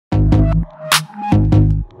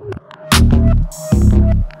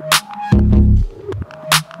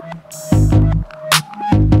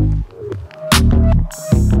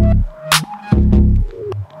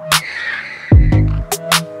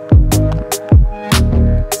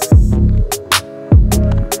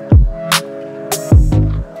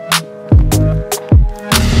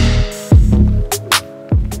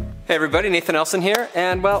Hey everybody, Nathan Elson here,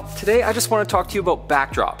 and well, today I just want to talk to you about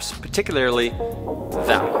backdrops, particularly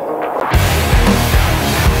that one.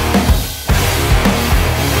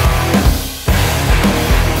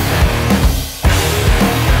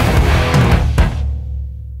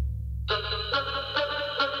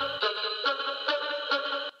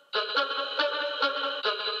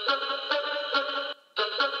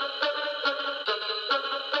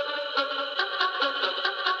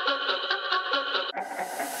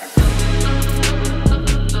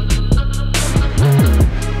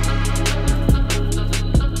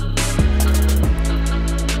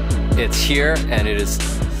 It's here and it is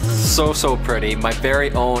so pretty. My very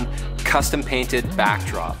own custom painted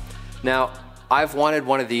backdrop. Now, I've wanted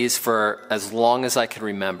one of these for as long as I can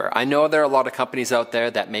remember. I know there are a lot of companies out there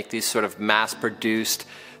that make these sort of mass produced,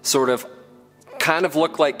 kind of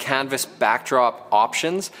look like canvas backdrop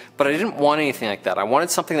options, but I didn't want anything like that. I wanted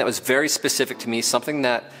something that was very specific to me, something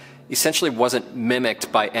that essentially wasn't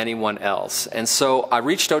mimicked by anyone else. And so I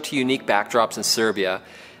reached out to Unique Backdrops in Serbia,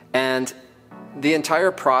 and the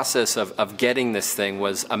entire process of getting this thing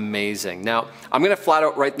was amazing. Now, I'm going to flat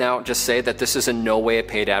out right now just say that this is in no way a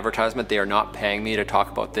paid advertisement. They are not paying me to talk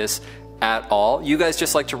about this at all. You guys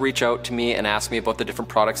just like to reach out to me and ask me about the different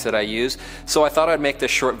products that I use. So I thought I'd make this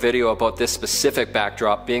short video about this specific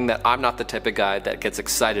backdrop, being that I'm not the type of guy that gets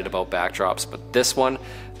excited about backdrops, but this one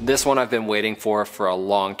I've been waiting for a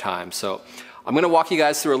long time. So I'm going to walk you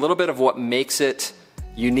guys through a little bit of what makes it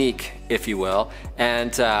unique, if you will,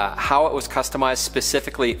 and how it was customized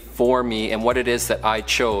specifically for me and what it is that I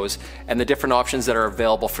chose and the different options that are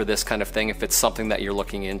available for this kind of thing if it's something that you're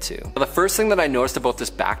looking into. The first thing that I noticed about this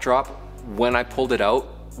backdrop when I pulled it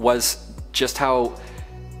out was just how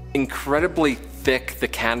incredibly thick the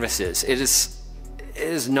canvas is. It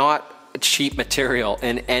is not a cheap material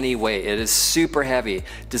in any way. It is super heavy,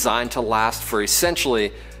 designed to last for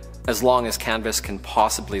essentially as long as canvas can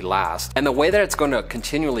possibly last. And the way that it's going to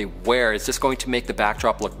continually wear is just going to make the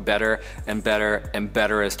backdrop look better and better and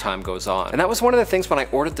better as time goes on. And that was one of the things when I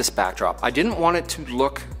ordered this backdrop. I didn't want it to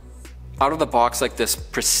look out of the box like this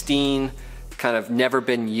pristine, kind of never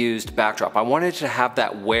been used backdrop. I wanted it to have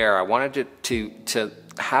that wear. I wanted it to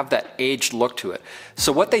have that aged look to it.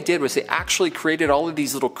 So what they did was they actually created all of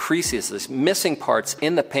these little creases, these missing parts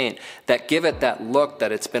in the paint that give it that look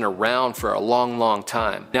that it's been around for a long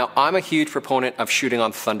time. Now, I'm a huge proponent of shooting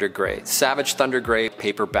on Thunder Gray. Savage Thunder Gray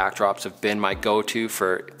paper backdrops have been my go-to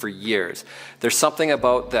for years. There's something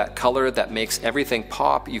about that color that makes everything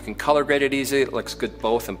pop. You can color grade it easily. It looks good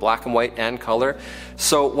both in black and white and color.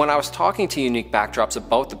 So when I was talking to Unique Backdrops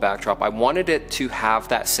about the backdrop, I wanted it to have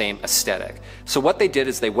that same aesthetic. So what they did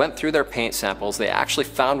is they went through their paint samples. They actually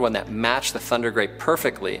found one that matched the Thunder Gray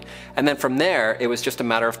perfectly. And then from there, it was just a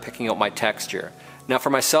matter of picking out my texture. Now for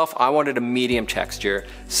myself, I wanted a medium texture,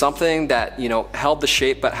 something that, you know, held the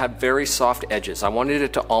shape but had very soft edges. I wanted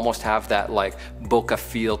it to almost have that like bokeh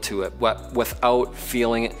feel to it, without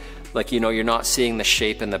feeling like, you know, you're not seeing the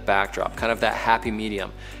shape in the backdrop, kind of that happy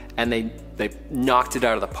medium. And they knocked it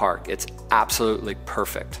out of the park. It's absolutely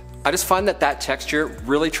perfect. I just find that that texture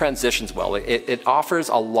really transitions well. It offers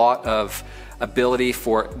a lot of ability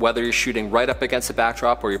for whether you're shooting right up against the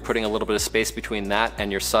backdrop or you're putting a little bit of space between that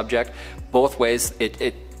and your subject. Both ways,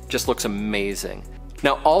 it just looks amazing.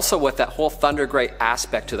 Now also with that whole Thunder Gray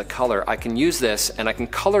aspect to the color, I can use this and I can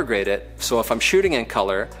color grade it. So if I'm shooting in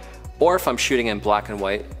color or if I'm shooting in black and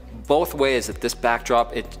white, both ways that this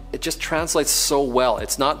backdrop, it just translates so well.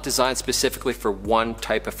 It's not designed specifically for one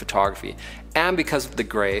type of photography. And because of the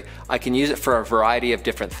gray, I can use it for a variety of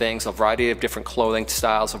different things, a variety of different clothing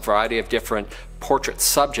styles, a variety of different portrait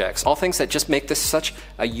subjects, all things that just make this such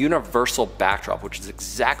a universal backdrop, which is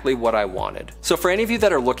exactly what I wanted. So for any of you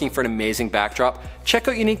that are looking for an amazing backdrop, check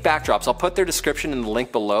out Unique Backdrops. I'll put their description in the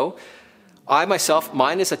link below. I myself,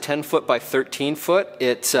 mine is a 10 foot by 13 foot.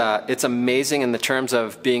 It's amazing in the terms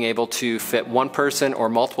of being able to fit one person or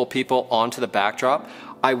multiple people onto the backdrop.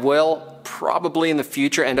 I will probably in the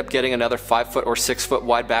future end up getting another 5 foot or 6 foot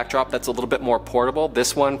wide backdrop that's a little bit more portable.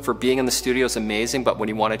 This one for being in the studio is amazing, but when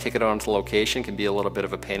you want to take it out onto location can be a little bit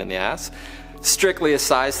of a pain in the ass. Strictly a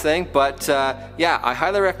size thing, but yeah, I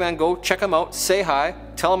highly recommend go check them out, say hi,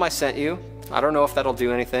 tell them I sent you. I don't know if that'll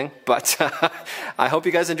do anything, but I hope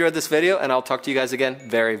you guys enjoyed this video and I'll talk to you guys again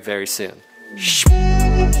very soon.